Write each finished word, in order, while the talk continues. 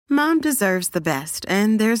Mom deserves the best,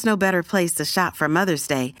 and there's no better place to shop for Mother's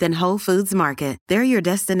Day than Whole Foods Market. They're your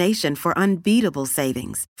destination for unbeatable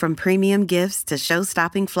savings, from premium gifts to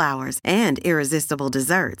show-stopping flowers and irresistible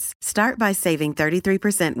desserts. Start by saving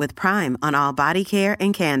 33% with Prime on all body care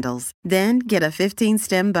and candles. Then get a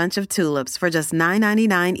 15-stem bunch of tulips for just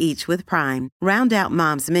 $9.99 each with Prime. Round out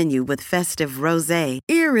Mom's menu with festive rosé,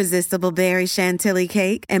 irresistible berry chantilly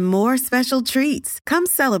cake, and more special treats. Come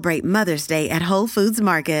celebrate Mother's Day at Whole Foods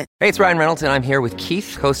Market. Hey, it's Ryan Reynolds, and I'm here with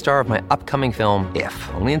Keith, co-star of my upcoming film, If,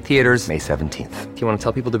 only in theaters May 17th. Do you want to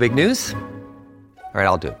tell people the big news? All right,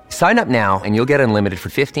 I'll do it. Sign up now and you'll get unlimited for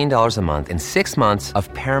 $15 a month and 6 months of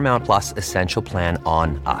Paramount Plus Essential Plan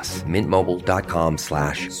on us.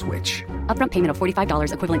 MintMobile.com/switch. Upfront payment of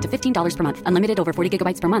 $45 equivalent to $15 per month. Unlimited over 40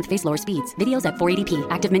 gigabytes per month. Face lower speeds. Videos at 480p.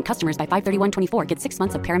 Active Mint customers by 531.24 get 6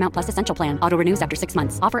 months of Paramount Plus Essential Plan. Auto renews after 6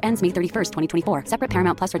 months. Offer ends May 31st, 2024. Separate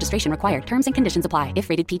Paramount Plus registration required. Terms and conditions apply if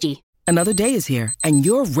rated PG. Another day is here, and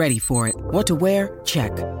you're ready for it. What to wear?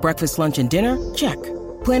 Check. Breakfast, lunch, and dinner? Check.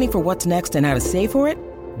 Planning for what's next and how to save for it?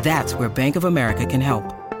 That's where Bank of America can help.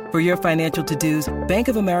 For your financial to-dos, Bank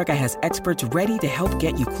of America has experts ready to help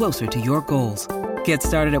get you closer to your goals. Get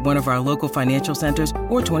started at one of our local financial centers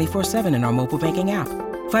or 24/7 in our mobile banking app.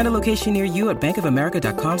 Find a location near you at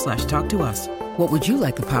bankofamerica.com/talktous. What would you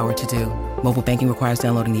like the power to do? Mobile banking requires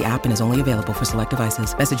downloading the app and is only available for select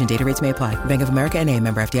devices. Message and data rates may apply. Bank of America N.A.,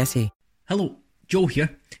 member FDIC. Hello, Joe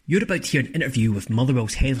here. You're about to hear an interview with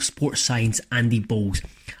Motherwell's Head of Sports Science, Andy Bowles.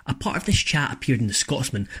 A part of this chat appeared in The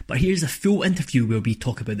Scotsman, but here's a full interview where we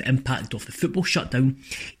talk about the impact of the football shutdown,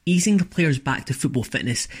 easing the players back to football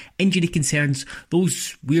fitness, injury concerns,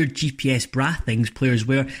 those weird GPS bra things players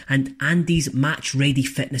wear, and Andy's match-ready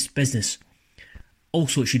fitness business.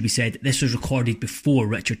 Also, it should be said, this was recorded before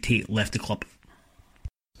Richard Tate left the club.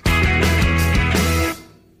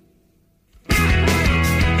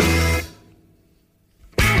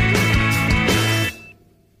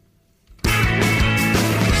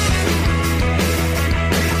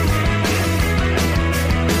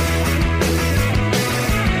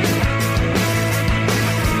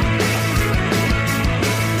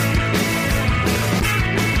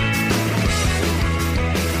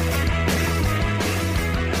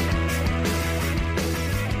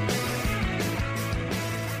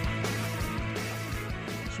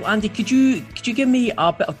 Andy, could you give me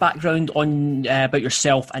a bit of background on about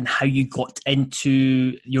yourself and how you got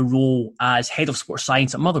into your role as Head of Sports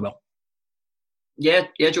Science at Motherwell? Yeah,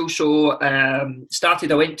 Joe. So I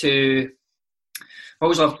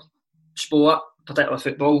always loved sport, particularly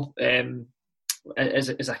football, as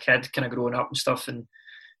a kid, kind of growing up and stuff, and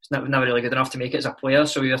it's never really good enough to make it as a player.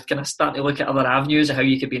 So you're kind of starting to look at other avenues of how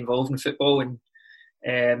you could be involved in football.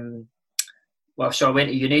 And so I went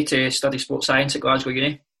to uni to study sports science at Glasgow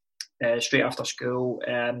Uni. Straight after school,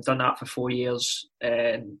 done that for 4 years,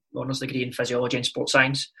 honours degree in physiology and sports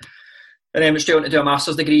science, and then went straight on to do a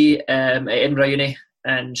master's degree at Edinburgh Uni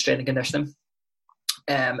in strength and conditioning.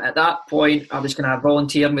 At that point, I was kind of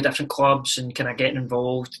volunteering with different clubs and kind of getting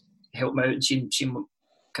involved, helping out and seeing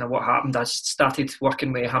kind of what happened. I started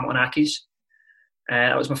working with Hamilton Accies.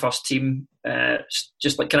 That was my first team,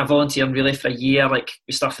 just like kind of volunteering really for a year, like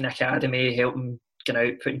with stuff in the academy, helping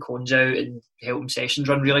going out, putting cones out and helping sessions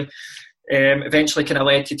run really. Eventually kind of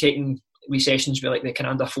led to taking wee sessions with like the kind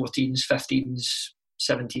of under 14s, 15s,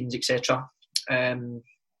 17s, etc.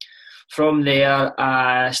 From there,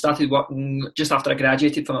 I started working, just after I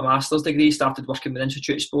graduated from a master's degree, started working with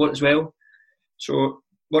Institute of Sport as well. So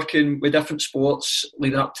working with different sports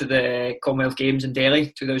leading up to the Commonwealth Games in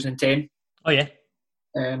Delhi 2010. Oh yeah.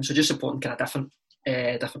 So just supporting kind of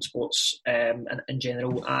different sports in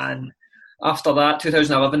general. And after that,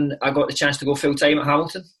 2011, I got the chance to go full-time at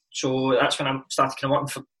Hamilton. So that's when I started kind of working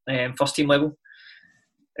for first team level.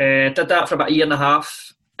 Did that for about a year and a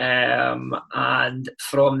half. And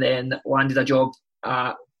from then landed a job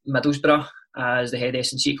at Middlesbrough as the head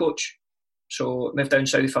S&C coach. So moved down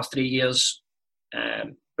south for 3 years.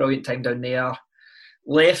 Brilliant time down there.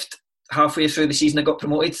 Left halfway through the season, I got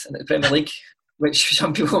promoted into the Premier League, which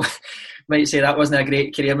some people might say that wasn't a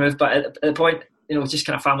great career move. But at the point, just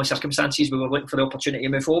kind of family circumstances, we were looking for the opportunity to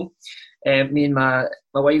move home. Me and my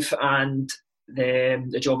wife and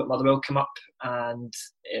the job at Motherwell came up, and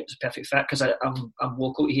it was a perfect fit because I'm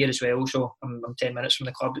local to here as well, so I'm 10 minutes from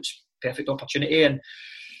the club. It's a perfect opportunity, and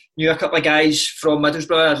knew a couple of guys from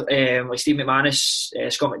Middlesbrough, like Steve McManus,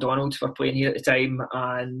 Scott McDonald were playing here at the time,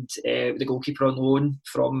 and the goalkeeper on loan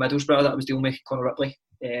from Middlesbrough that I was dealing with, Conor Ripley.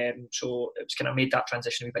 So it was kind of made that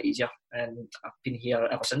transition a wee bit easier, and I've been here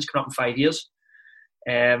ever since, coming up in 5 years.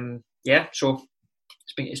 So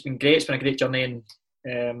it's been great. It's been a great journey,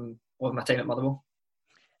 and loving my time at Motherwell.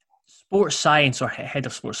 Sports science or head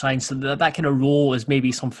of sports science, so that kind of role is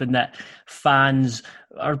maybe something that fans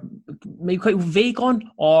are maybe quite vague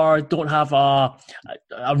on, or don't have a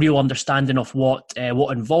real understanding of what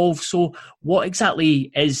involves. So, what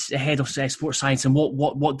exactly is the head of sports science, and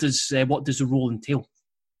what does the role entail?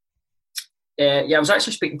 I was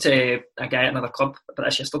actually speaking to a guy at another club about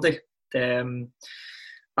this yesterday.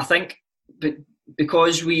 I think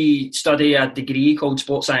because we study a degree called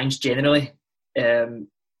sports science generally,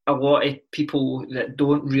 a lot of people that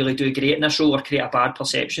don't really do great in this role or create a bad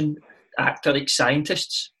perception act like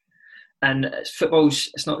scientists. And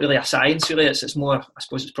it's not really a science, really. It's more, I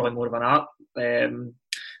suppose it's probably more of an art.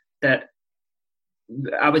 That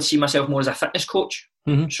I would see myself more as a fitness coach.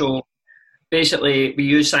 Mm-hmm. So basically, we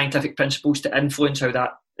use scientific principles to influence how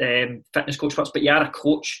that fitness coach works. But you are a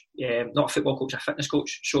coach, not a football coach, a fitness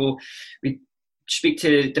coach. So we speak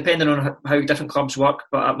to, depending on how different clubs work,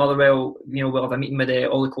 but at Motherwell, we'll have a meeting with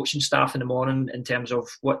all the coaching staff in the morning in terms of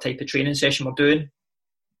what type of training session we're doing,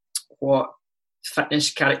 what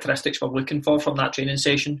fitness characteristics we're looking for from that training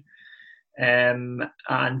session, and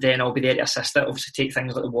then I'll be there to assist it, obviously take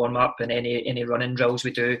things like the warm-up and any running drills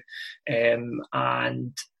we do,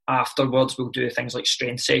 and afterwards we'll do things like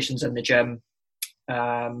strength sessions in the gym,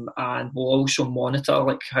 and we'll also monitor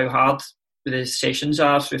like how hard the sessions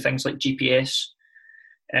are through things like GPS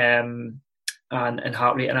and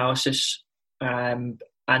heart rate analysis, and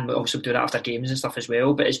we also do that after games and stuff as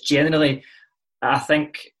well. But it's generally, I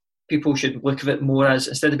think people should look at it more as,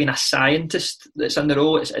 instead of being a scientist that's in the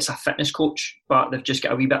role, it's a fitness coach, but they've just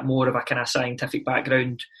got a wee bit more of a kind of scientific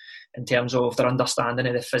background in terms of their understanding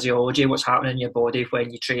of the physiology, what's happening in your body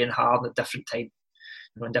when you train hard at different times,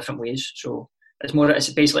 in different ways. So it's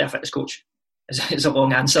basically a fitness coach. It's a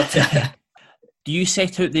long answer to it. Do you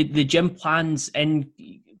set out the gym plans in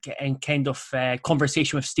kind of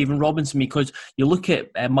conversation with Stephen Robinson? Because you look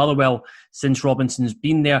at Motherwell since Robinson's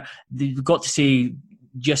been there, they've got to say,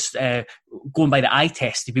 just going by the eye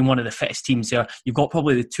test, they've been one of the fittest teams there. You've got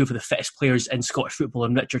probably the two of the fittest players in Scottish football,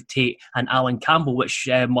 and Richard Tate and Alan Campbell, which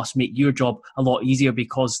must make your job a lot easier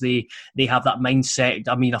because they have that mindset.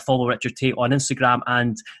 I mean, I follow Richard Tate on Instagram,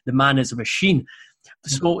 and the man is a machine.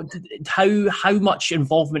 So how much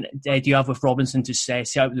involvement do you have with Robinson to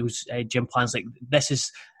set out those gym plans? Like, this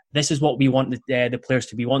is what we want the players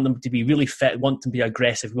to be. We want them to be really fit, want them to be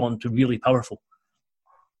aggressive, we want them to be really powerful.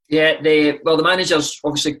 Yeah, the managers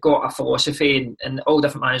obviously got a philosophy, and all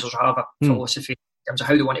different managers have a philosophy in terms of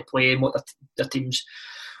how they want to play and what their teams,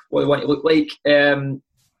 what they want to look like.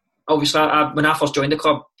 Obviously, when I first joined the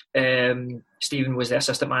club, Stephen was the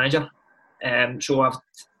assistant manager, so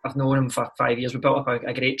I've known him for 5 years. We built up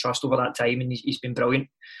a great trust over that time, and he's been brilliant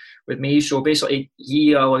with me. So basically,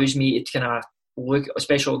 he allows me to kind of look,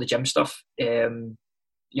 especially all the gym stuff,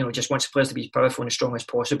 just wants the players to be as powerful and as strong as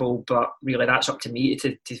possible, but really that's up to me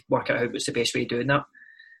to work out what's the best way of doing that.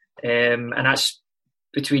 And that's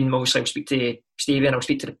between, mostly I'll speak to Stevie and I'll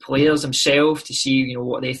speak to the players themselves to see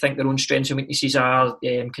what they think their own strengths and weaknesses are,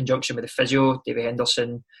 in conjunction with the physio, David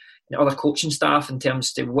Henderson, and other coaching staff in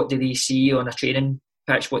terms of what do they see on a training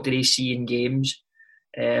pitch, what do they see in games,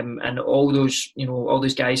 and all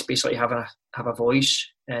those guys basically have a voice.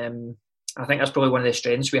 I think that's probably one of the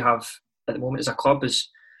strengths we have at the moment as a club, is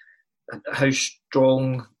how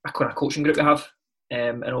strong a kind of coaching group we have,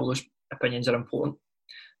 and all those opinions are important.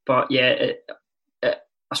 But yeah,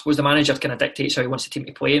 I suppose the manager kind of dictates how he wants the team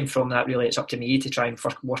to play, and from that really it's up to me to try and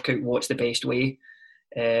work out what's the best way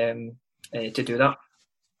to do that.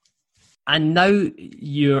 And now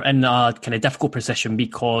you're in a kind of difficult position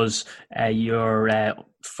because you're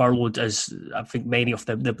furloughed, as I think many of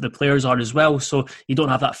the players are as well, so you don't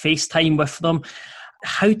have that FaceTime with them.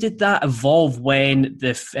 How did that evolve when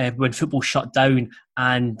football shut down?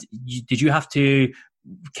 And did you have to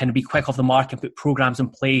kind of be quick off the mark and put programs in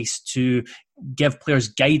place to give players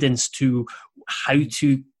guidance to how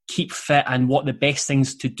to keep fit and what the best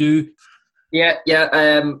things to do? But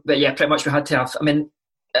pretty much we had to have. I mean,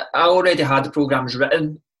 I already had the programs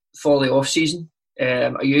written for the off season.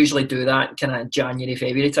 I usually do that kind of January,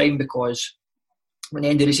 February time, because when the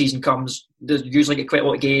end of the season comes, there's usually get quite a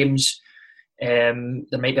lot of games. There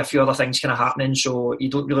might be a few other things kind of happening, so you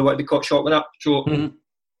don't really want to be caught short with that. So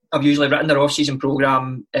I've usually written their off-season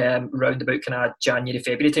programme around about kind of January,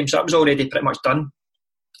 February time, so that was already pretty much done.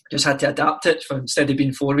 Just had to adapt it, from instead of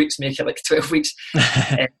being 4 weeks, make it like 12 weeks.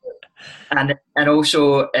 And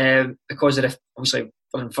also because of the obviously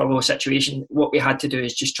furlough situation, what we had to do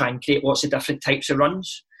is just try and create lots of different types of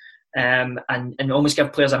runs, and almost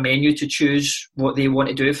give players a menu to choose what they want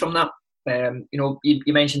to do from that.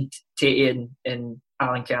 You mentioned Tate and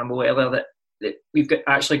Alan Campbell earlier, that we've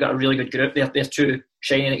actually got a really good group. They're two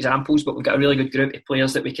shining examples, but we've got a really good group of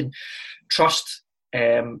players that we can trust.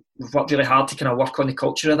 We've worked really hard to kind of work on the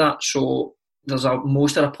culture of that. So there's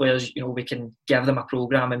most of the players, we can give them a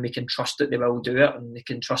programme and we can trust that they will do it, and they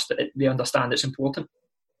can trust that they understand it's important.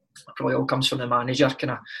 It probably all comes from the manager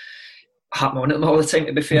kind of harping on at them all the time,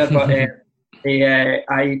 to be fair. But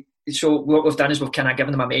so what we've done is we've kind of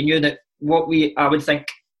given them a menu that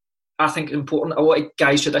I think important. A lot of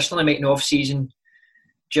guys traditionally make an off season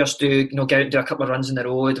just do, get out and do a couple of runs in the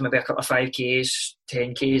road, maybe a couple of 5Ks,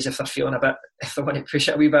 10Ks if they're feeling if they want to push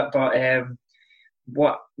it a wee bit. But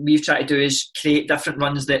what we've tried to do is create different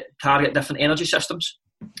runs that target different energy systems.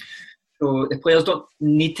 So the players don't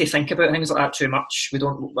need to think about things like that too much.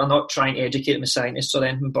 We're not trying to educate them as scientists or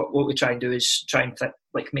anything, but what we try and do is try and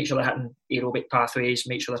make sure they're hitting aerobic pathways,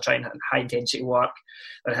 make sure they're trying to hit high intensity work,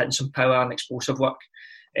 they're hitting some power and explosive work.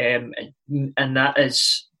 And that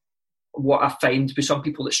is what I find with some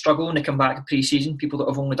people that struggle when they come back in pre-season, people that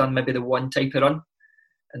have only done maybe the one type of run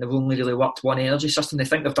and they've only really worked one energy system. They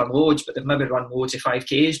think they've done loads, but they've maybe run loads of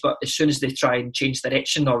 5Ks, but as soon as they try and change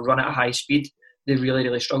direction or run at a high speed, they really,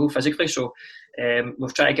 really struggle physically. So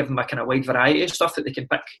we've tried to give them a kind of wide variety of stuff that they can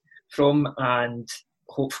pick from, and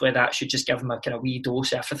hopefully that should just give them a kind of wee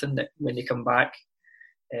dose of everything that when they come back,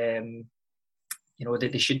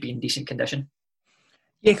 they should be in decent condition.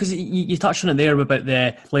 Yeah, because you touched on it there about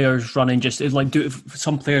the players running just like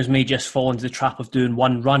some players may just fall into the trap of doing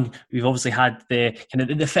one run. We've obviously had the kind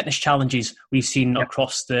of the fitness challenges we've seen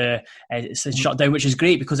across the shutdown, which is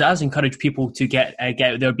great because it has encouraged people to get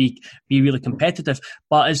out there, be really competitive.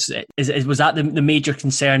 But was that the major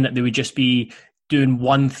concern, that they would just be doing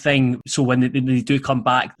one thing, so when they do come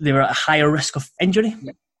back, they're at a higher risk of injury?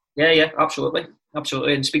 Yeah, absolutely.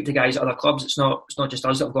 And speak to guys at other clubs. It's not just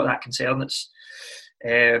us that have got that concern. It's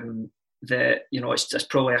it's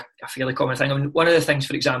probably a fairly common thing. I mean, one of the things,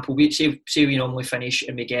 for example, we say we normally finish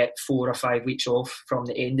and we get 4 or 5 weeks off from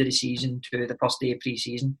the end of the season to the first day of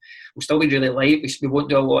pre-season. We'll still be really light. We won't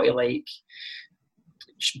do a lot of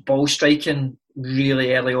ball striking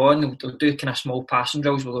really early on. We'll do kind of small passing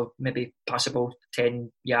drills where they'll maybe pass the ball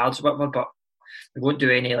 10 yards or whatever, but we won't do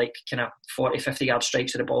any kind of 40, 50 yard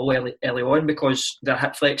strikes of the ball early on, because their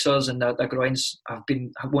hip flexors and their groins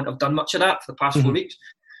won't have done much of that for the past 4 weeks.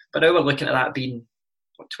 But now we're looking at that being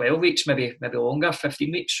 12 weeks, maybe longer,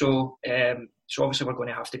 15 weeks. So obviously we're going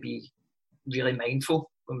to have to be really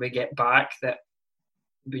mindful when we get back that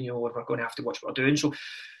we're going to have to watch what we're doing. So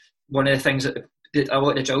one of the things that a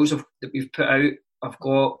lot of the drills that we've put out have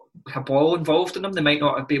got a ball involved in them. They might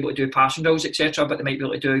not be able to do passing drills, etc., but they might be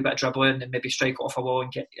able to do a bit of dribbling and maybe strike it off a wall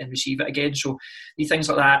and receive it again. So these things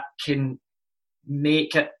like that can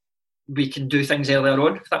make it, we can do things earlier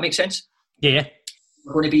on, if that makes sense. Yeah.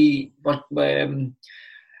 We're going to be, if we're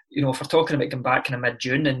talking about going back in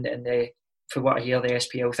mid-June, and for what I hear, the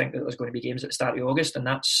SPL think that there's going to be games at the start of August, and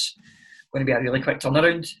that's going to be a really quick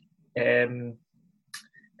turnaround.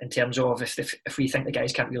 In terms of if we think the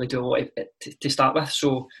guys can't really do a lot to start with.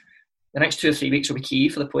 So the next 2 or 3 weeks will be key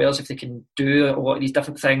for the players if they can do a lot of these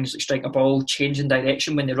different things, like striking a ball, changing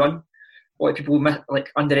direction when they run. A lot of people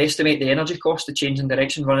underestimate the energy cost of changing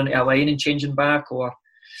direction, running to a line and changing back, or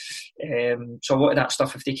so a lot of that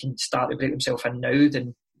stuff, if they can start to break themselves in now,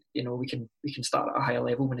 then we can start at a higher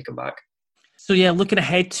level when they come back. So yeah, looking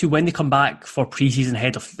ahead to when they come back for pre-season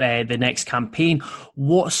ahead of the next campaign,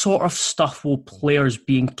 what sort of stuff will players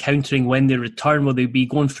be encountering when they return? Will they be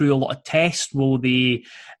going through a lot of tests? Will it be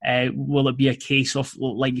a case of,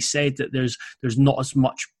 like you said, that there's not as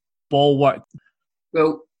much ball work?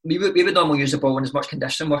 Well, we would normally use the ball in as much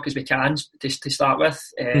conditioning work as we can to start with.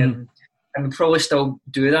 And we'll probably still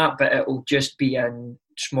do that, but it will just be in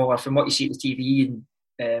smaller, from what you see at the TV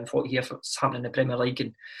and what you hear what's happening in the Premier League,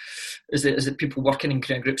 and is that people working in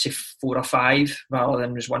groups of 4 or 5 rather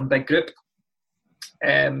than just one big group,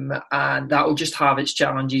 and that will just have its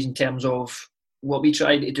challenges in terms of what we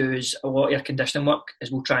try to do is a lot of our conditioning work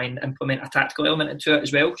is we'll try and implement a tactical element into it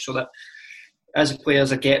as well, so that as the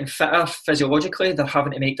players are getting fitter physiologically, they're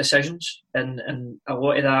having to make decisions, and a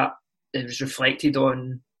lot of that is reflected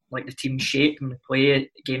on like the team shape and the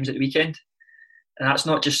play games at the weekend. And that's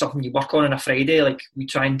not just something you work on a Friday. Like, we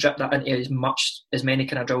try and drip that into as many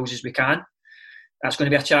kind of drills as we can. That's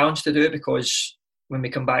going to be a challenge to do, because when we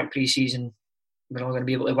come back pre-season, we're not going to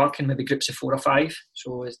be able to work in maybe groups of 4 or 5.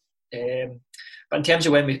 So, but in terms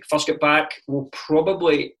of when we first get back, we'll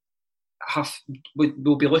probably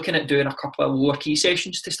we'll be looking at doing a couple of lower key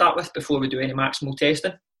sessions to start with before we do any maximal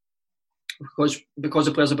testing, because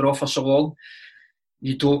the players have been off for so long.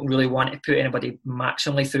 You don't really want to put anybody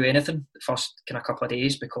maximally through anything the first kind of couple of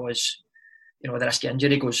days, because the risk of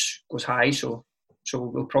injury goes high. So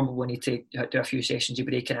we'll probably need to do a few sessions of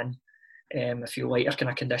breaking in, a few lighter kind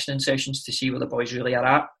of conditioning sessions to see where the boys really are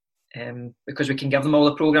at, because we can give them all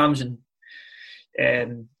the programmes, and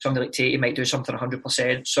somebody like Tatey might do something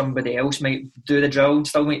 100%, somebody else might do the drill and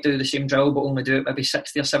still might do the same drill but only do it maybe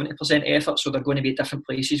 60 or 70% effort, so they're going to be at different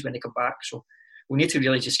places when they come back. So we need to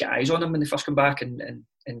really just get eyes on them when they first come back and kind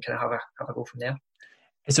of have a go from there.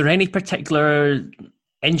 Is there any particular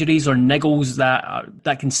injuries or niggles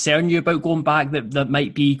that concern you about going back that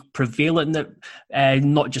might be prevalent, that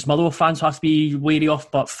not just Motherwell fans have to be wary of,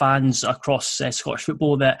 but fans across Scottish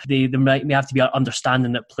football, that they may have to be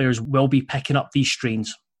understanding that players will be picking up these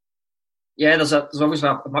strains? Yeah, there's always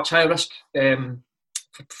a much higher risk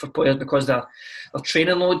for players because their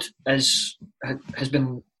training load has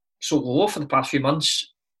been so low for the past few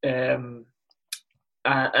months, and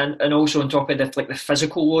also on top of that, like the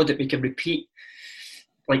physical load that we can repeat.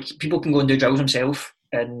 Like, people can go and do drills themselves,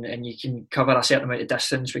 and you can cover a certain amount of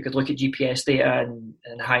distance. We could look at GPS data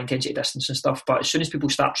and high intensity distance and stuff, but as soon as people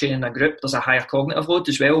start training in a group, there's a higher cognitive load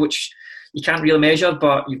as well, which you can't really measure,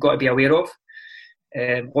 but you've got to be aware of.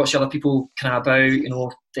 Lots of other people kind of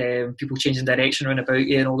about, people changing direction around about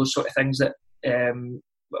you and all those sort of things that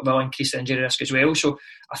will increase the injury risk as well. So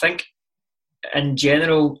I think in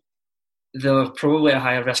general there's probably a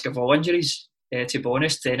higher risk of all injuries, to be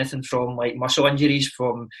honest, anything from like muscle injuries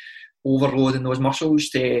from overloading those muscles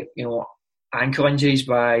to ankle injuries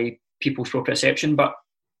by people's proprioception, but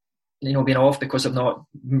being off because they've not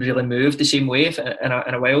really moved the same way in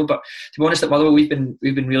a while. But to be honest, at Motherwell we've been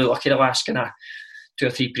really lucky the last kind of 2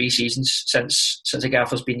 or 3 pre-seasons since the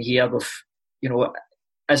gaffer's been here. With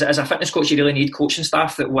as a fitness coach, you really need coaching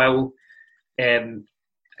staff that will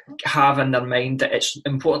have in their mind that it's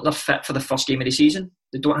important they're fit for the first game of the season.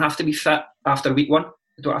 They don't have to be fit after week 1.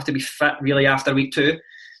 They don't have to be fit really after week 2,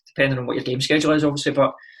 depending on what your game schedule is, obviously.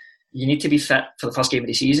 But you need to be fit for the first game of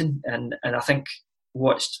the season. And I think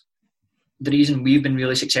what's the reason we've been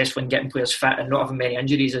really successful in getting players fit and not having many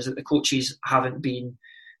injuries is that the coaches haven't been,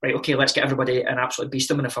 right, okay, let's get everybody and absolutely beast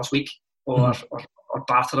them in the first week or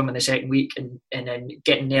batter them in the second week and then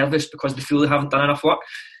getting nervous because they feel they haven't done enough work.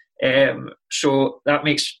 So that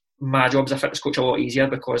makes my job as a fitness coach a lot easier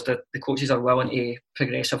because the coaches are willing to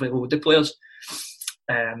progressively load the players,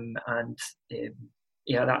 that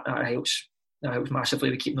helps. That helps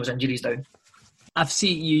massively with keeping those injuries down. I've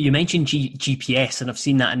seen you mentioned GPS, and I've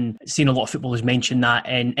seen that and seen a lot of footballers mention that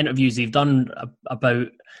in interviews they've done about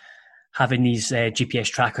having these GPS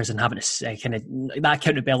trackers and having kind of that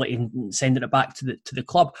accountability and sending it back to the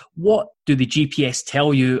club. What do the GPS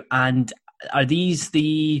tell you, and are these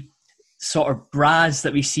the sort of bras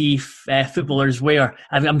that we see footballers wear?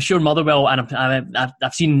 I'm sure Motherwell, and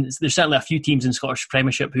I've seen there's certainly a few teams in Scottish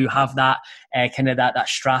Premiership who have that kind of that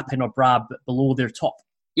strapping or bra below their top.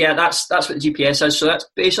 Yeah, that's what the GPS is. So that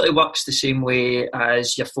basically works the same way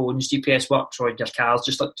as your phone's GPS works or your car's,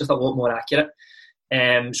 just a lot more accurate.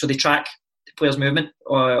 So they track the players' movement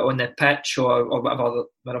on the pitch or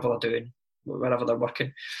whatever they're doing, wherever they're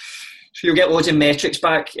working. So you'll get loads of metrics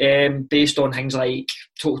back based on things like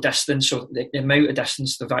total distance, so the amount of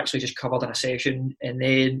distance they've actually just covered in a session, and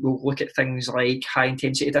then we'll look at things like high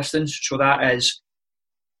intensity distance. So that is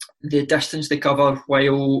the distance they cover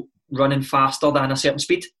while running faster than a certain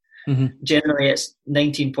speed. Mm-hmm. Generally it's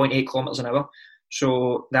 19.8 kilometres an hour.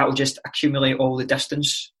 So that will just accumulate all the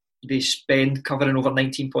distance they spend covering over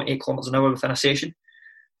 19.8 kilometres an hour within a session.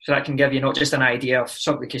 So that can give you not just an idea of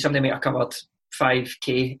something, because somebody might have covered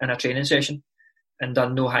 5k in a training session and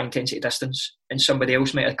done no high intensity distance, and somebody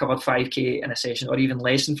else might have covered 5k in a session or even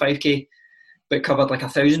less than 5k but covered like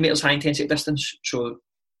 1,000 metres high intensity distance. So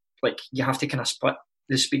like you have to kind of split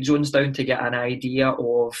the speed zones down to get an idea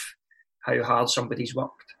of how hard somebody's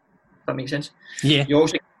worked. If that makes sense? Yeah. You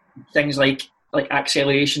also get things like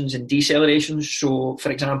accelerations and decelerations. So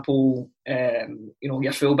for example,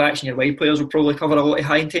 your fullbacks and your wide players will probably cover a lot of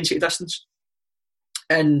high intensity distance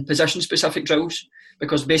in position specific drills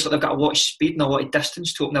because basically they've got a lot of speed and a lot of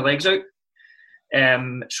distance to open their legs out,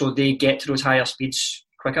 so they get to those higher speeds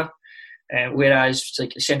quicker, whereas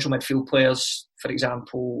like central midfield players, for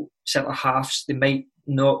example, centre halves, they might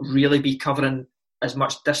not really be covering as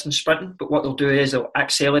much distance sprinting, but what they'll do is they'll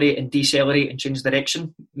accelerate and decelerate and change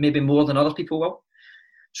direction maybe more than other people will.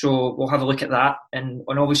 So we'll have a look at that, and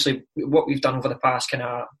obviously what we've done over the past kind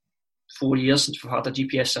of 4 years since we've had a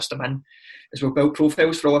GPS system in is we've built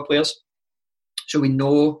profiles for all our players. So we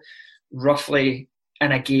know roughly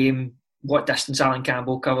in a game what distance Alan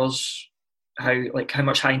Campbell covers, how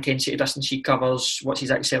much high intensity distance he covers, what's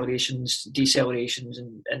his accelerations, decelerations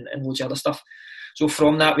and loads of other stuff. So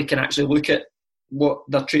from that we can actually look at what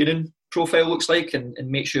they're training profile looks like, and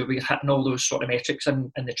make sure we're hitting all those sort of metrics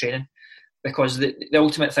in the training. Because the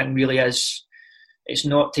ultimate thing really is, it's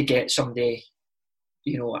not to get somebody,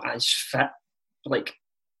 as fit. Like,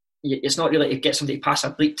 it's not really to get somebody to pass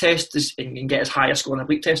a bleep test and get as high a score on a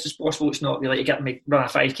bleep test as possible. It's not really to get them to run a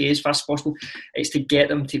 5K as fast as possible. It's to get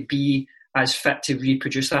them to be as fit to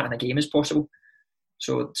reproduce that in a game as possible.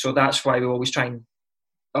 So that's why we always try, and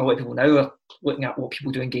a lot of people now are looking at what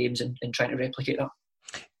people do in games and trying to replicate that.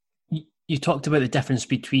 You talked about the difference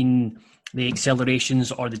between the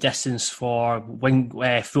accelerations or the distance for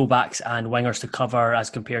fullbacks and wingers to cover as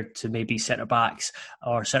compared to maybe centre-backs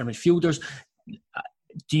or centre midfielders.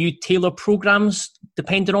 Do you tailor programmes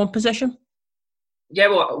depending on position? Yeah,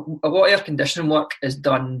 well, a lot of our conditioning work is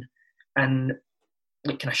done in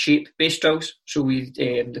like kind of shape-based drills. So we,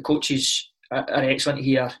 the coaches are excellent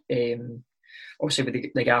here. Obviously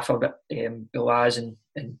with the gaffer, but Bilaz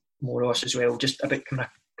and Moros as well, just about kind of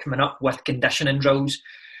coming up with conditioning drills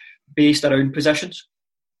based around positions.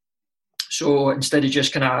 So instead of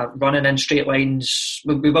just kind of running in straight lines,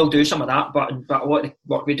 we will do some of that, but a lot of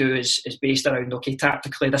what we do is based around, okay,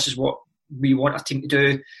 tactically, this is what we want our team to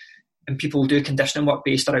do, and people do conditioning work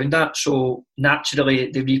based around that. So naturally,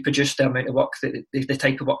 they reproduce the amount of work, the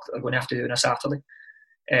type of work that they're going to have to do on a Saturday.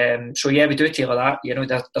 So yeah, we do tailor that.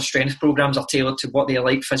 Their strength programs are tailored to what they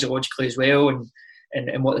like physiologically as well,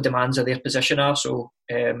 and what the demands of their position are. So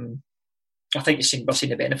I think we're seeing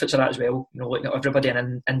the benefits of that as well. Looking at everybody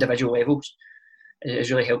in individual levels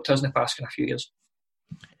has really helped us in the past kind of few years.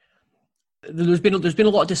 There's been a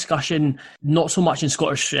lot of discussion, not so much in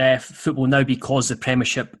Scottish football now because the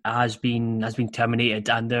Premiership has been terminated,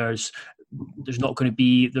 and there's not going to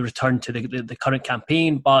be the return to the current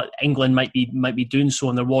campaign, but England might be doing so,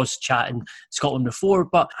 and there was chat in Scotland before.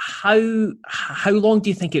 But how long do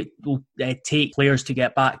you think it will take players to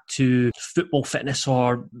get back to football fitness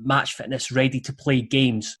or match fitness, ready to play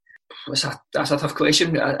games? That's a tough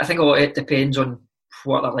question. I think a lot of it depends on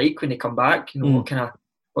what they're like when they come back.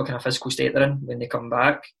 What kind of physical state they're in when they come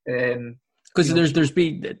back. Because there's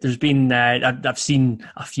been I've seen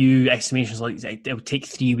a few estimations like it would take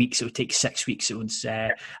 3 weeks, it would take 6 weeks. It would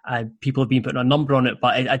people have been putting a number on it,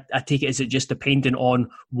 but I take it, is it just dependent on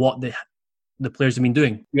what the players have been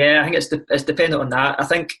doing? Yeah, I think it's dependent on that. I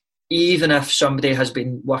think even if somebody has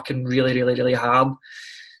been working really, really, really hard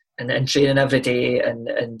and training every day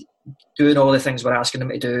and doing all the things we're asking them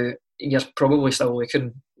to do, you're probably still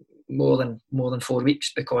looking more than 4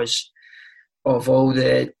 weeks because of all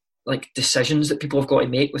the decisions that people have got to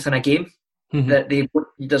make within a game. Mm-hmm. That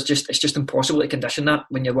it's just impossible to condition that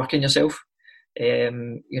when you're working yourself.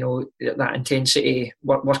 That intensity,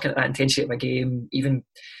 working at that intensity of a game, even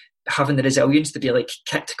having the resilience to be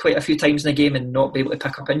kicked quite a few times in a game and not be able to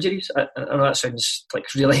pick up injuries. I know that sounds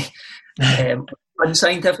really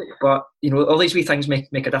unscientific, but all these wee things make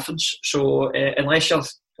a difference. So unless you're,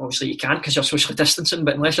 obviously you can't because you're socially distancing,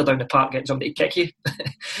 but unless you're down the park getting somebody to kick you,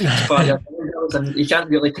 and you can't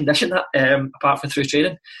really condition that apart from through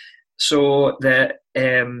training. So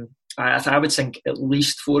I would think at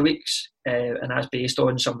least 4 weeks, and that's based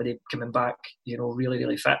on somebody coming back, really,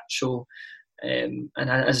 really fit. So, and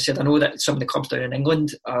as I said, I know that some of the clubs down in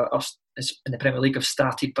England are in the Premier League have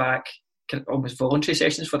started back almost voluntary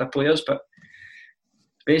sessions for their players, but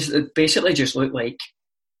basically just look like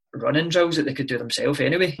running drills that they could do themselves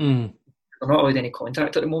anyway. They're not allowed any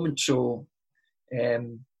contact at the moment, so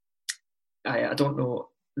I don't know.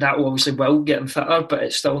 That obviously will get them fitter, but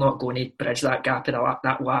it's still not going to bridge that gap in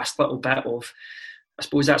that last little bit of, I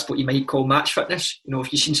suppose that's what you might call match fitness.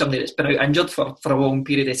 If you've seen somebody that's been out injured for a long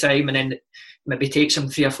period of time and then maybe takes them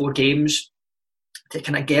 3 or 4 games to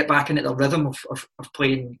kind of get back into the rhythm of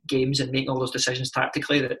playing games and making all those decisions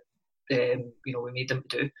tactically that we made them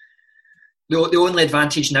do. The only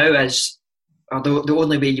advantage now is, or the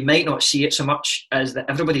only way you might not see it so much, is that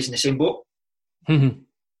everybody's in the same boat. Mm-hmm.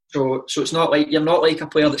 So it's not like you're not like a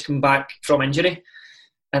player that's come back from injury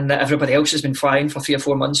and that everybody else has been flying for 3 or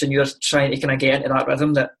 4 months and you're trying to kind of get into that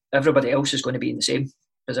rhythm, that everybody else is going to be in the same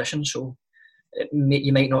position. So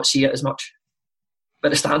you might not see it as much, but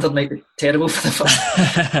the standard might be terrible for the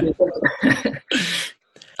first.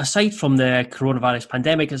 Aside from the coronavirus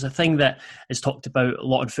pandemic, is a thing that is talked about a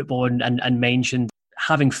lot in football and mentioned,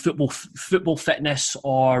 having football fitness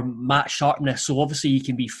or match sharpness. So obviously you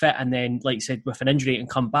can be fit and then, like you said, with an injury and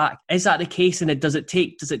come back. Is that the case? And does it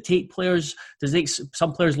take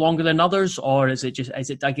some players longer than others, or is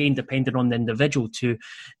it again dependent on the individual to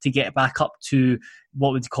get back up to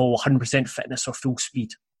what we'd call 100% fitness or full speed?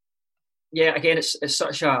 Yeah, again, it's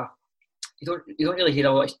such a, you don't really hear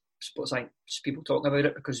a lot of sports science people talking about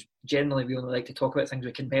it, because generally we only like to talk about things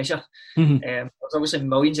we can measure. There's obviously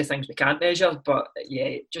millions of things we can't measure, but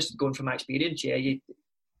yeah, just going from my experience, yeah,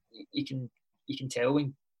 you can tell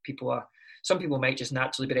when some people might just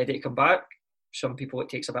naturally be ready to come back. Some people it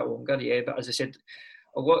takes a bit longer, yeah. But as I said,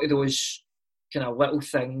 a lot of those kind of little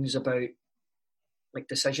things about like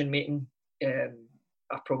decision making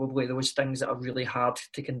are probably those things that are really hard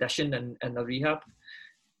to condition in the rehab.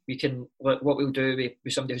 What we'll do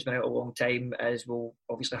with somebody who's been out a long time is we'll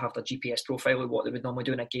obviously have their GPS profile of what they would normally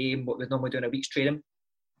do in a game, what they would normally do in a week's training.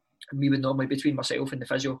 And we would normally, between myself and the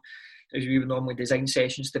physio, we would normally design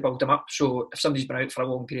sessions to build them up. So if somebody's been out for a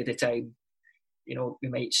long period of time, you know, we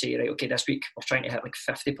might say, right, okay, this week we're trying to hit like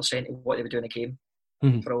 50% of what they would do in a game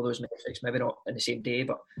for all those metrics. Maybe not in the same day,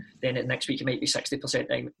 but then next week it might be 60%,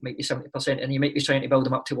 it might be 70%, and you might be trying to build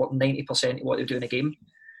them up to 90% of what they do in a game.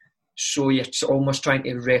 So you're almost trying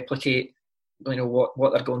to replicate, you know,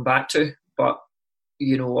 what they're going back to. But,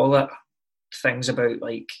 you know, all that things about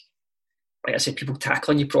like I said, people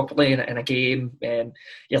tackling you properly in a game,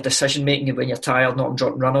 your decision making when you're tired, not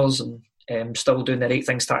dropping runners, and still doing the right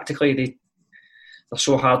things tactically. They're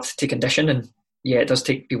so hard to condition, and yeah, it does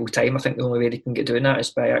take people time. I think the only way they can get doing that is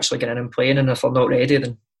by actually getting in and playing. And if they're not ready,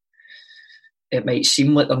 then it might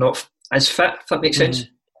seem like they're not as fit, if that makes sense.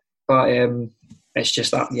 But it's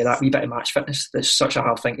just that wee bit of match fitness that's such a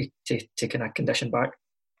hard thing to kind of condition back.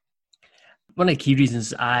 One of the key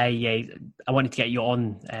reasons I wanted to get you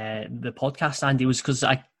on the podcast, Andy, was because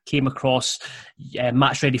I came across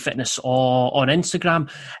Match Ready Fitness on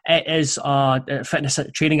Instagram. It is a fitness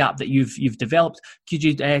training app that you've developed. Could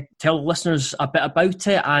you tell listeners a bit about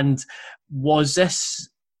it? And was it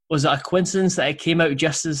a coincidence that it came out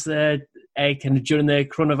just as the kind of during the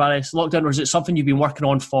coronavirus lockdown, or is it something you've been working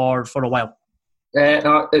on for a while?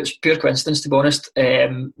 No, it's pure coincidence, to be honest.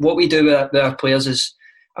 What we do with our players is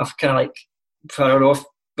I've kind of like for our off,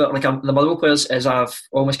 but like the Motherwell players is I've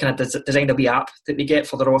almost kind of designed a wee app that they get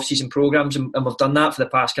for their off-season programs, and we've done that for the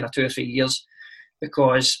past kind of 2 or 3 years,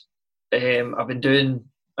 because I've been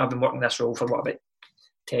working this role for about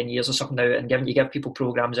 10 years or something now, and you give people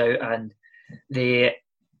programs out, and they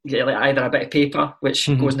get like either a bit of paper which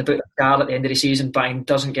goes in the boot of the car at the end of the season, but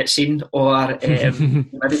doesn't get seen, or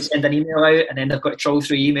maybe send an email out and then they've got to trawl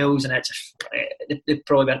through emails, and they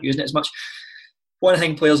probably weren't using it as much. One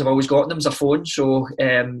thing players have always got on them is their phone, so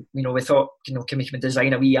we thought, can we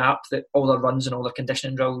design a wee app that all their runs and all their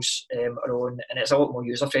conditioning drills are on, and it's a lot more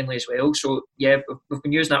user friendly as well. So yeah, we've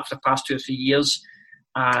been using that for the past 2 or 3 years,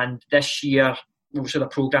 and this year most of the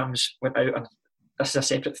programs went out, and this is a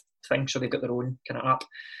separate thing, so they've got their own kind of app.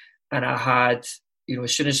 And I had,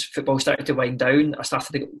 as soon as football started to wind down, I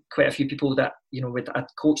started to get quite a few people that I'd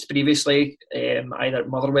coached previously, either at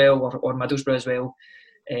Motherwell or Middlesbrough as well.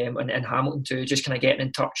 And in Hamilton too, just kind of getting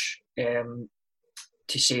in touch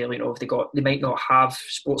to say, if they might not have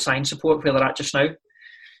sports science support where they're at just now.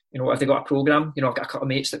 If they got a programme, I've got a couple of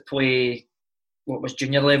mates that play what was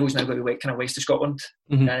junior levels, now go to kind of west of Scotland,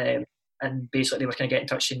 and basically they were kind of getting in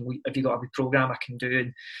touch saying, have you got a wee programme I can do?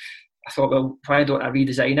 And I thought, well, why don't I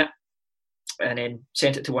redesign it? And then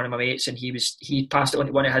sent it to one of my mates, and he passed it on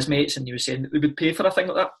to one of his mates, and he was saying that we would pay for a thing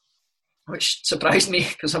like that, which surprised me,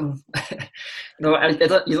 because I'm, you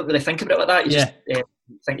don't really think about it like that. You just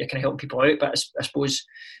think you're kind of helping people out. But I suppose,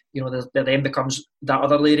 there then becomes that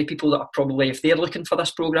other layer of people that are probably, if they're looking for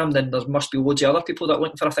this programme, then there must be loads of other people that are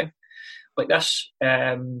looking for a thing like this.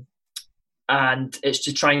 And it's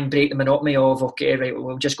to try and break the monotony of, okay, right,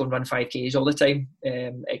 we'll just go and run 5Ks all the time.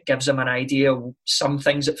 It gives them an idea of some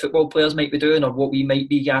things that football players might be doing, or what we might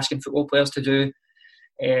be asking football players to do.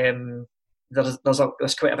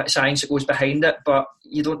 There's quite a bit of science that goes behind it, but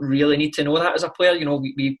you don't really need to know that as a player.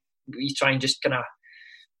 We try and just kind of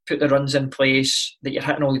put the runs in place that you're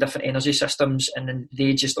hitting all the different energy systems, and then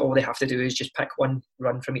all they have to do is just pick one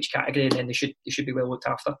run from each category, and then they should be well looked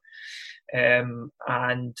after.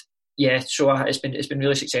 And yeah, so it's been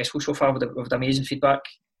really successful so far with amazing feedback.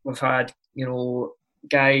 We've had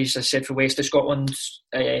guys, as I said, from West of Scotland.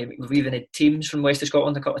 We've even had teams from West of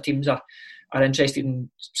Scotland. A couple of teams are interested in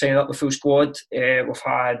signing up the full squad. We've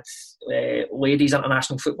had ladies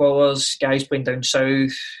international footballers, guys playing down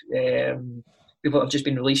south, people that have just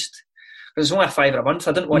been released. Because it's only a £5 a month.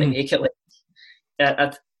 I didn't want to make it like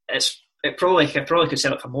I probably could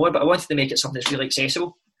sell it for more, but I wanted to make it something that's really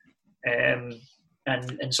accessible, and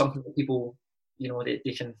something that people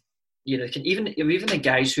they can even the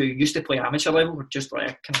guys who used to play amateur level were just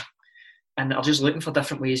like and are just looking for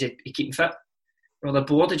different ways of keeping fit. They're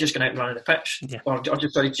bored of just going out and running the pitch, or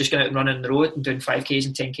just going out and running the road and doing 5Ks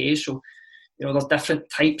and 10Ks. So, there's different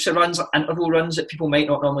types of runs, like interval runs that people might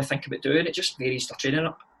not normally think about doing. It just varies their training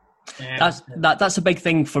up. That's a big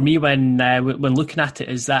thing for me when looking at it,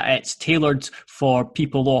 is that it's tailored for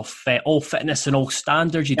people of all fitness and all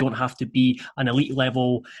standards. You don't have to be an elite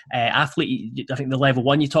level athlete. I think the level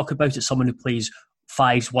one you talk about is someone who plays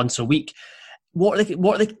fives once a week. What are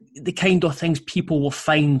the kind of things people will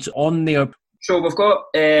find on there? So we've got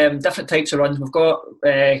different types of runs. We've got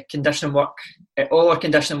conditioning work. All our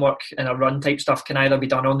conditioning work and our run type stuff can either be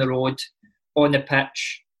done on the road, on the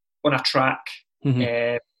pitch, on a track,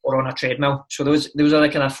 or on a treadmill. So those are the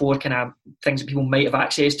kind of four kind of things that people might have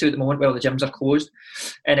access to at the moment while the gyms are closed.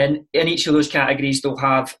 And then in each of those categories, they'll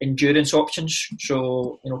have endurance options.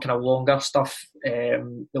 So, kind of longer stuff.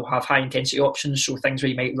 They'll have high intensity options. So things where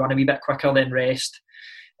you might run a wee bit quicker, then rest.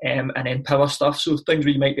 And then power stuff. So things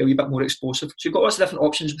where you might be a wee bit more explosive. So you've got lots of different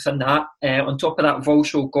options within that. On top of that, we've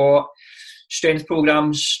also got strength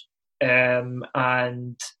programs, and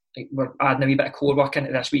we're adding a wee bit of core work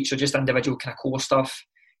into this week. So just individual kind of core stuff.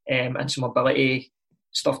 And some mobility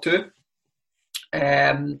stuff too.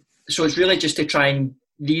 So it's really just to try and,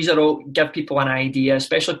 these are all, give people an idea,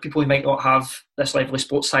 especially people who might not have this level of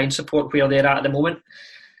sports science support where they're at the moment,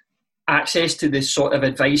 access to the sort of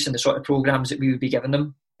advice and the sort of programs that we would be giving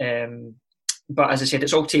them. But as I said,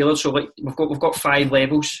 it's all tailored. So like we've got 5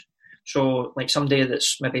 levels. So like somebody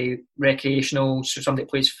that's maybe recreational, so somebody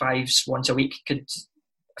that plays fives once a week could,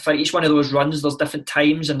 for each one of those runs, there's different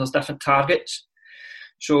times and there's different targets.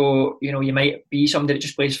 So, you might be somebody that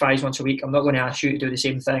just plays fives once a week. I'm not going to ask you to do the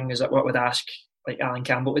same thing as what I would ask like Alan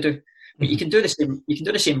Campbell to do. But you can do the same. You can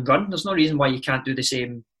do the same run. There's no reason why you can't do the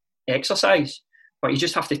same exercise. But you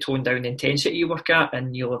just have to tone down the intensity you work at,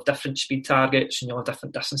 and you'll have different speed targets and you'll have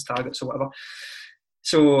different distance targets or whatever.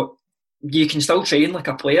 So you can still train like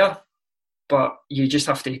a player, but you just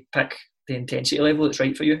have to pick the intensity level that's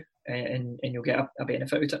right for you, and you'll get a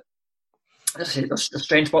benefit out of it. As I say, there's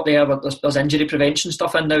strength work there, but there's injury prevention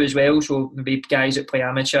stuff in now as well. So maybe guys that play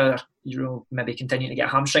amateur, maybe continuing to get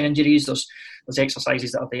hamstring injuries. There's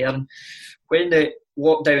exercises that are there. And when the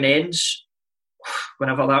lockdown ends,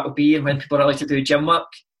 whenever that will be, and when people are allowed to do gym work,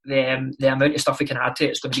 the amount of stuff we can add to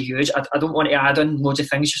it is going to be huge. I don't want to add in loads of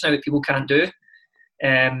things just now that people can't do.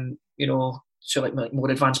 So like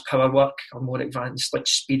more advanced power work or more advanced like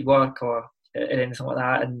speed work or anything like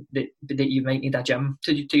that, and that you might need a gym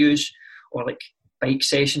to use. Or like bike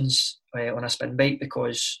sessions on a spin bike,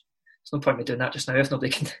 because there's no point in doing that just now if nobody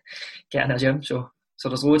can get in a gym. So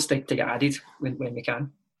there's loads to get added when we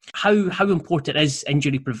can. How important is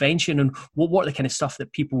injury prevention, and what are the kind of stuff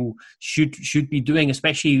that people should be doing,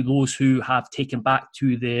 especially those who have taken back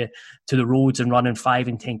to the roads and running 5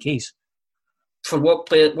 and 10Ks? For what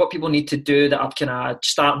people need to do that are kind of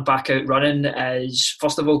starting back out running is,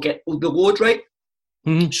 first of all, get the load right.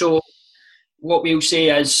 Mm-hmm. So what we'll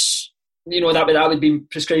say is, that would be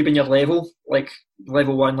prescribing your level, like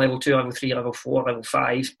level 1, level 2, level 3, level 4, level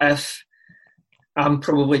 5. If I'm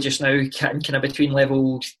probably just now getting kind of between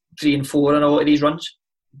level 3 and 4 on a lot of these runs,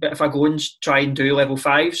 but if I go and try and do level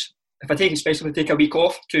 5s, if I take a week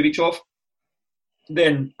off, 2 weeks off,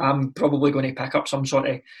 then I'm probably going to pick up some sort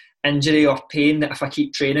of injury or pain that if I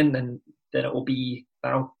keep training, then it will be,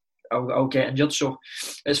 I'll get injured. So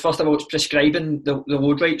it's first of all, it's prescribing the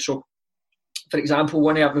load right. So for example,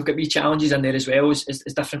 we've got wee challenges in there as well, is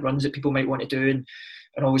different runs that people might want to do, and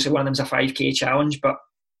obviously one of them's a 5K challenge. But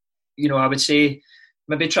I would say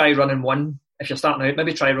maybe try running one if you're starting out.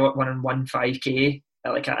 Maybe try running 1 5K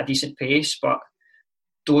at like a decent pace, but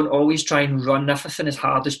don't always try and run everything as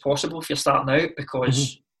hard as possible if you're starting out,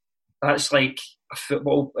 because that's like a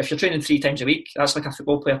football. If you're training 3 times a week, that's like a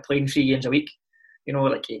football player playing 3 games a week.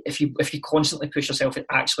 Like if you constantly push yourself and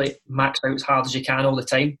actually max out as hard as you can all the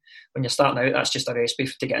time, when you're starting out, that's just a recipe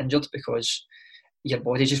to get injured, because your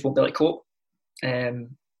body just won't be able to cope.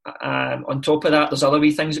 On top of that, there's other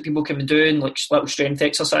wee things that people can be doing, like little strength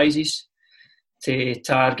exercises to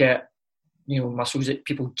target, muscles that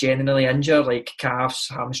people generally injure, like calves,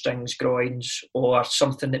 hamstrings, groins, or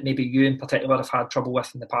something that maybe you in particular have had trouble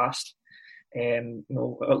with in the past.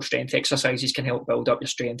 Little strength exercises can help build up your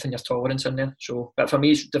strength and your tolerance in there. So, but for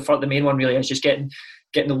me, the main one really is just getting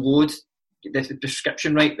the load, the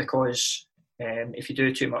prescription right, because if you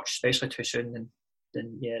do too much, especially too soon,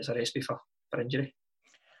 then it's a recipe for injury.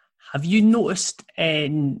 Have you noticed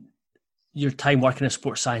in your time working in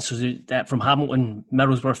sports science, so that from Hamilton,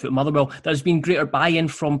 Middlesbrough to Motherwell, there's been greater buy-in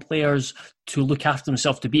from players to look after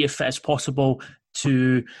themselves, to be as fit as possible,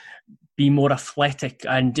 to be more athletic,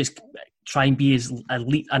 and just try and be as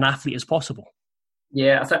elite an athlete as possible?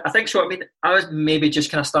 Yeah, I think so. I mean, I was maybe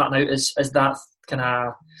just kind of starting out as that kind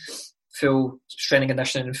of full strength and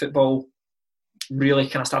conditioning in football really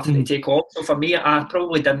kind of started to take off. So for me, I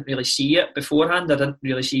probably didn't really see it beforehand. I didn't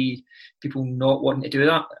really see people not wanting to do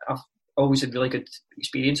that. I've always had really good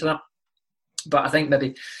experience of that. But I think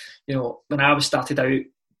maybe, when I was started out,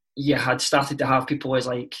 you had started to have people as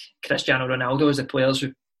like Cristiano Ronaldo as the players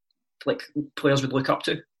would look up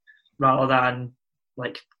to, rather than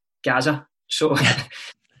like Gaza. So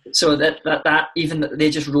so that even they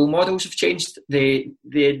just role models have changed. The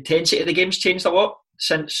intensity of the game's changed a lot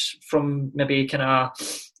since from maybe kind of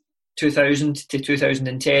 2000 to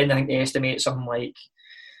 2010. I think they estimate something like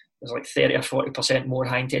there's like 30 or 40% more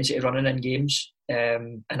high intensity running in games,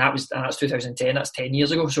 and that's 2010. That's 10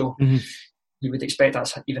 years ago. So you would expect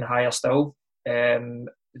that's even higher still.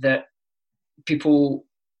 That people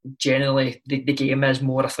generally the game is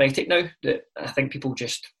more athletic now. That I think people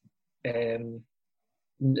just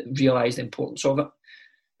realise the importance of it.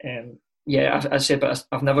 I said, but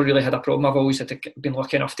I've never really had a problem. I've always been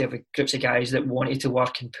lucky enough to have groups of guys that wanted to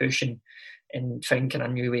work and push and find kind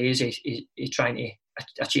of new ways of trying to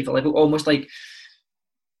achieve a level. Almost like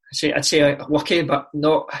I'd say lucky, but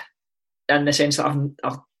not in the sense that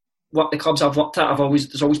I've worked the clubs I've worked at.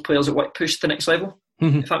 There's always players that want to push to the next level.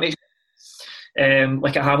 If that makes sense.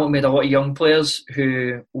 Like at Hamilton, we had a lot of young players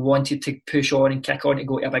who wanted to push on and kick on and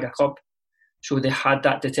go to a bigger club. So they had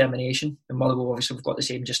that determination. And Motherwell obviously have got the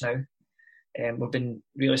same just now. We've been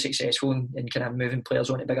really successful in kind of moving players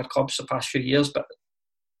on to bigger clubs the past few years, but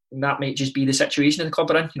that might just be the situation in the club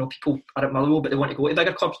we're in. People are at Motherwell, but they want to go to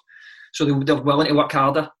bigger clubs. So they're willing to work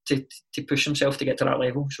harder to push themselves to get to that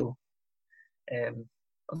level. So I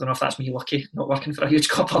don't know if that's me lucky, not working for a huge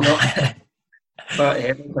club or not.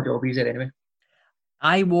 But my job easier anyway.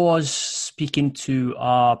 I was speaking to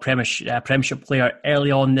a Premiership player early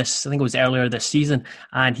on this, I think it was earlier this season,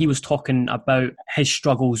 and he was talking about his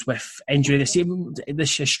struggles with injury,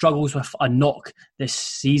 his struggles with a knock this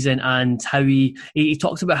season, and how he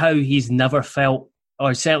talked about how he's never felt,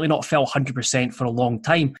 or certainly not felt 100% for a long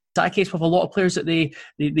time. Is that a case with a lot of players that they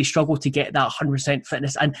struggle to get that 100%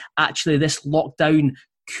 fitness, and actually this lockdown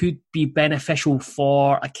could be beneficial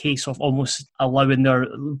for a case of almost allowing their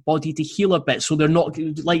body to heal a bit, so they're not,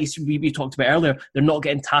 like we talked about earlier, they're not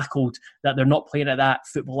getting tackled, that they're not playing at that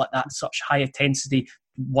football at that such high intensity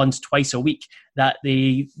twice a week, that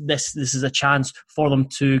this is a chance for them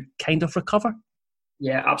to kind of recover?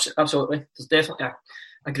 Yeah, absolutely. There's definitely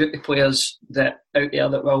a group of players that out there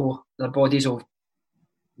that their bodies will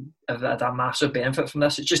have had a massive benefit from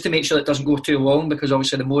this. It's just to make sure it doesn't go too long, because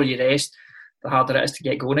obviously the more you rest, the harder it is to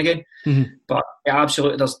get going again. But yeah,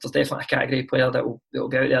 absolutely, there's definitely a category player that will be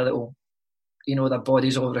out there that will, their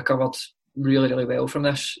bodies will have recovered really, really well from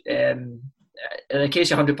this. In the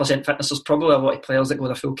case of 100% fitness, there's probably a lot of players that go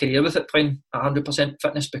their full career with it playing 100%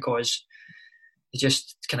 fitness, because they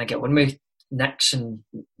just kind of get on with nicks and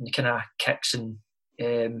kind of kicks and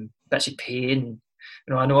bits of pain.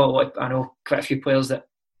 I know quite a few players that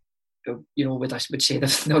would say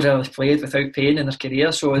they've not really played without pain in their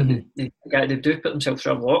career, so they do put themselves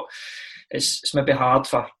through a lot. It's maybe hard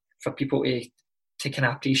for people to kind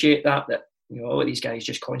of appreciate that all of these guys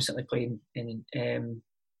just constantly playing in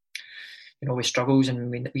with struggles and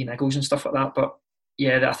wee niggles and stuff like that. But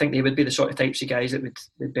yeah, I think they would be the sort of types of guys that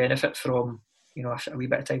would benefit from a wee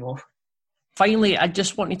bit of time off. Finally, I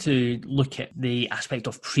just wanted to look at the aspect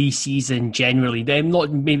of pre-season generally. Maybe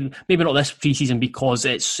not this pre-season because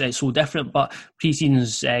it's so different, but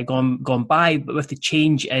pre-season's gone by. But with the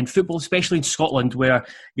change in football, especially in Scotland, where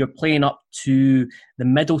you're playing up to the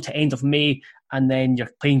middle to end of May, and then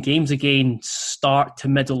you're playing games again start to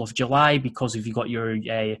middle of July, because if you've got your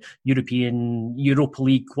Europa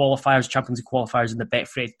League qualifiers, Champions League qualifiers, and the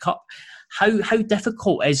Betfred Cup. How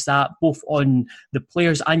difficult is that, both on the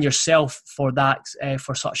players and yourself, for that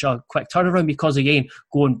for such a quick turnaround? Because again,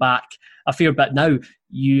 going back a fair bit now,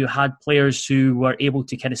 you had players who were able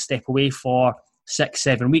to kind of step away for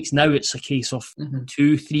 6-7 weeks. Now it's a case of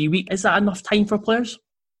 2-3 weeks. Is that enough time for players?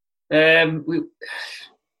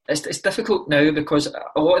 It's difficult now, because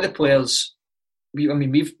a lot of the players, we've done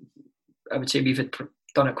it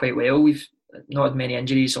quite well. We've not had many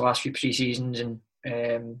injuries the last few pre-seasons, and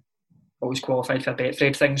always qualified for a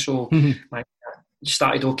Betfred thing, so I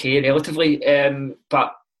started okay relatively.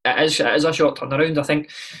 But it is a short turnaround. I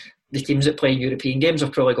think the teams that play in European games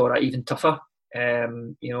have probably got it even tougher.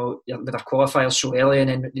 With their qualifiers so early, and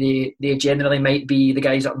then they generally might be the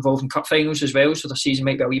guys that are involved in cup finals as well, so their season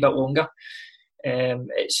might be a wee bit longer.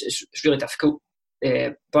 It's really difficult.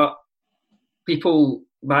 But people,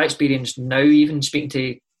 my experience now, even speaking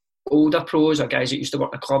to older pros or guys that used to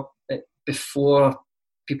work in a club before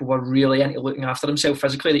people were really into looking after themselves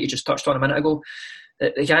physically, that you just touched on a minute ago,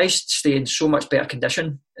 the guys stay in so much better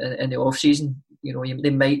condition in the off season they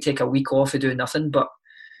might take a week off of doing nothing, but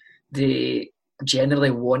they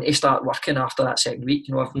generally want to start working after that second week.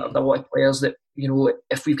 I've a lot of players that,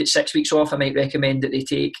 if we've got 6 weeks off, I might recommend that they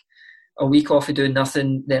take a week off of doing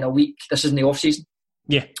nothing, then a week, this isn't the off season.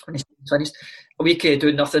 Yeah. When it's finished. A week of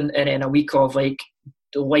doing nothing, and then a week of like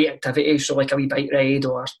light activity, so like a wee bike ride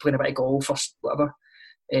or playing a bit of golf or whatever.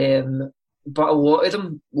 But a lot of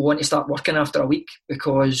them want to start working after a week,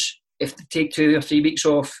 because if they take 2 or 3 weeks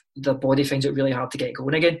off, their body finds it really hard to get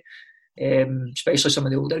going again, especially some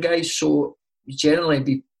of the older guys. So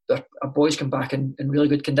generally, our boys come back in really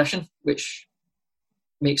good condition, which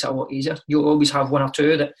makes it a lot easier. You'll always have 1 or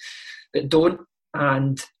 2 that don't,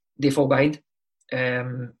 and they fall behind,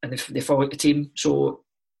 and they fall out the team. So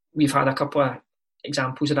we've had a couple of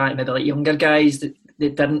examples of that, maybe like younger guys that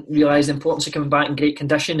didn't realise the importance of coming back in great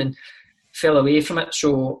condition and fell away from it.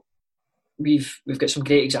 So we've got some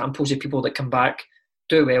great examples of people that come back,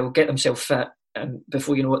 do well, get themselves fit, and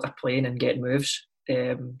before you know it, they're playing and getting moves.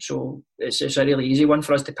 So it's a really easy one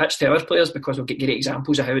for us to pitch to our players, because we'll get great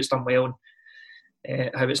examples of how it's done well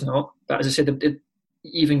and how it's not. But as I said,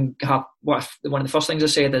 one of the first things I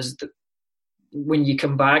said is that when you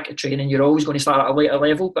come back to training, you're always going to start at a later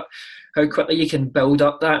level, but how quickly you can build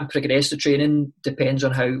up that and progress the training depends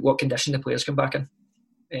on what condition the players come back in.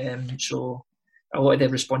 So a lot of the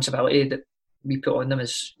responsibility that we put on them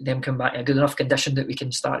is them come back in a good enough condition that we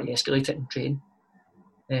can start to escalate it and train.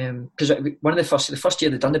 Because one of the first year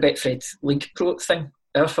they done the Betfred League Pro thing,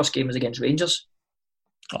 our first game was against Rangers.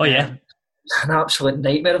 Oh yeah, an absolute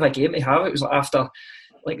nightmare of a game to have. It was like after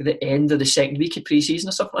like the end of the second week of pre-season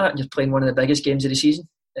or something like that, and you're playing one of the biggest games of the season.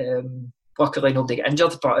 Luckily nobody got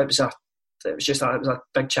injured, but it was a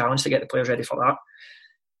big challenge to get the players ready for that.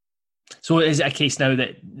 So is it a case now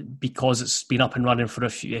that because it's been up and running for a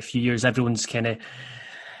few years, everyone's kind of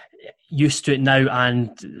used to it now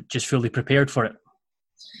and just fully prepared for it?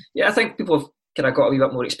 Yeah, I think people have kind of got a wee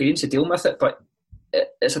bit more experience of dealing with it, but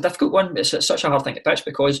it's a difficult one. It's such a hard thing to pitch,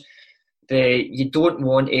 because you don't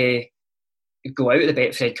want to go out of the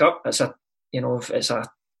Betfred Cup.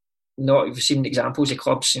 We've seen examples of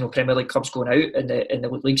clubs, Premier League clubs going out in the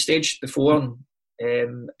league stage before,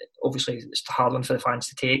 and obviously it's a hard one for the fans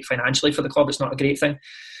to take financially for the club. It's not a great thing,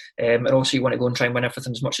 and also you want to go and try and win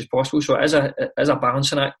everything as much as possible. So it is a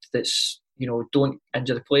balancing act. That's don't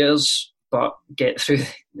injure the players, but get through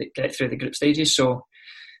the group stages. So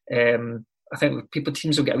I think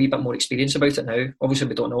teams will get a wee bit more experience about it now. Obviously,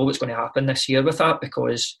 we don't know what's going to happen this year with that,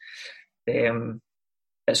 because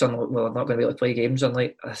it's not going to be able to play games,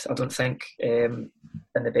 unlike I don't think in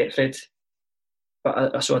the Betfred.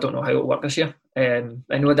 But so I don't know how it'll work this year. I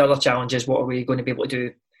know the other challenge is, what are we going to be able to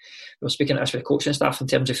do? We're speaking of this with the coaching staff in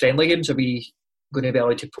terms of friendly games. Are we going to be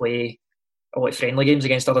able to play a lot of friendly games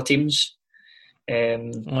against other teams? At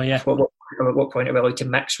what point are we allowed to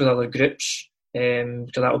mix with other groups? So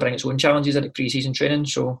that will bring its own challenges into pre-season training.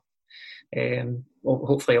 So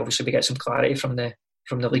hopefully, obviously, we get some clarity from the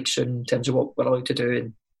league soon in terms of what we're allowed to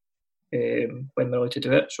do and when we're allowed to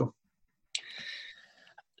do it. So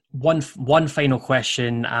one final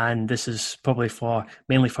question, and this is probably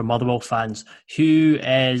mainly for Motherwell fans: who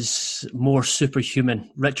is more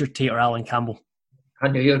superhuman, Richard Tait or Alan Campbell? I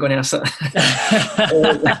knew you were going to ask that.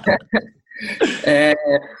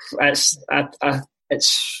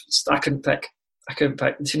 I couldn't pick. Between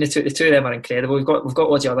the two of them are incredible. We've got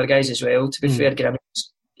loads of other guys as well. To be fair,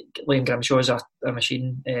 Liam Grimshaw is a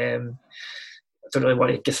machine. I don't really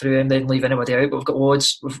want to get through him then leave anybody out, but we've got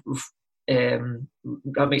loads.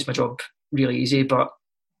 That makes my job really easy. But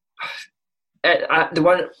the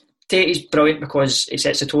one Tait is brilliant because he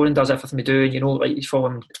sets the tone and does everything we do. And like you follow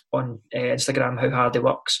him on Instagram, how hard he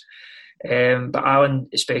works. But Alan,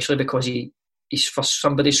 especially because he's for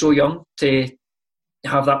somebody so young to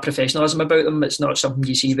have that professionalism about them, it's not something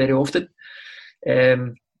you see very often.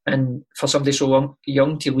 And for somebody so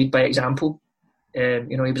young to lead by example, he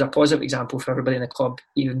was a positive example for everybody in the club,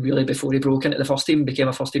 even really before he broke into the first team, became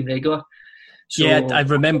a first team regular. So, yeah, I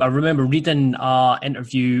remember reading an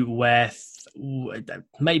interview with, it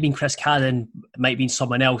might have been Chris Cadden, it might have been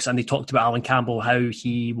someone else, and they talked about Alan Campbell, how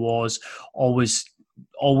he was always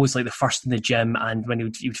like the first in the gym, and when he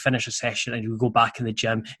would finish a session and he would go back in the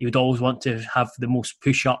gym, he would always want to have the most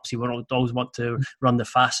push-ups, he would always want to run the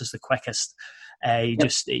fastest, the quickest. It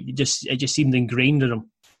just seemed ingrained in him.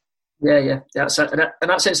 Yeah, that's it. And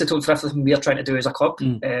that sets the tone for everything we are trying to do as a club.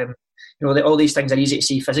 All these things are easy to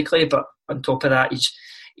see physically, but on top of that, he's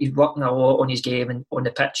working a lot on his game and on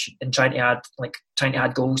the pitch and trying to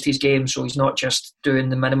add goals to his game. So he's not just doing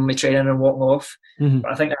the minimum of training and walking off.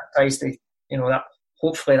 But I think that ties to that.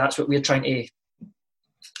 Hopefully, that's what we're trying to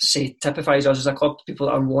typifies us as a club. People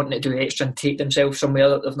that are wanting to do extra and take themselves somewhere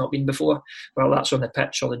that they've not been before, whether that's on the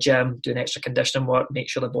pitch or the gym, doing extra conditioning work, make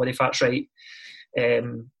sure the body fat's right,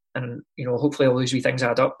 and hopefully all those wee things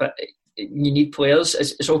add up. But you need players.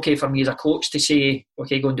 It's okay for me as a coach to say,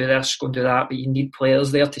 okay, go and do this, go and do that, but you need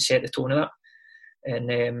players there to set the tone of that.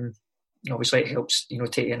 And obviously it helps,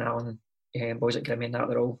 Tatey and Alan, boys at Grimmy and that,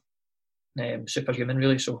 they're all superhuman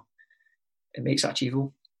really, so it makes that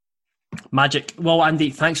achievable. Magic. Well, Andy,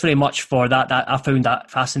 thanks very much for that. I found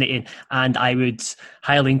that fascinating, and I would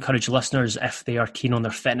highly encourage listeners, if they are keen on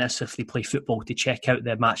their fitness, if they play football, to check out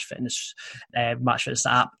the Match Fitness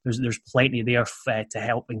app. There's plenty there to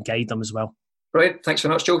help and guide them as well. Right, thanks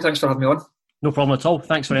very much, Joe. Thanks for having me on. No problem at all.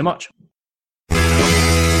 Thanks very much.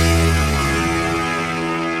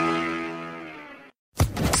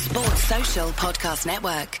 Sports Social Podcast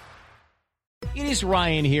Network. It is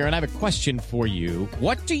Ryan here, and I have a question for you.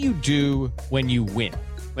 What do you do when you win?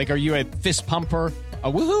 Like, are you a fist pumper,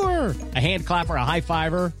 a woohooer, a hand clapper, a high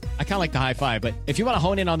fiver? I kind of like the high five, but if you want to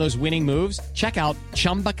hone in on those winning moves, check out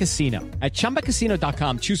Chumba Casino. At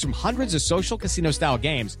ChumbaCasino.com, choose from hundreds of social casino-style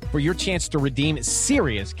games for your chance to redeem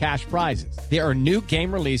serious cash prizes. There are new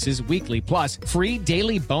game releases weekly, plus free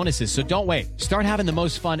daily bonuses, so don't wait. Start having the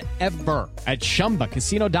most fun ever at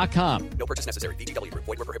ChumbaCasino.com. No purchase necessary. VGW Group.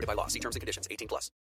 Void where prohibited by law. See terms and conditions. 18+.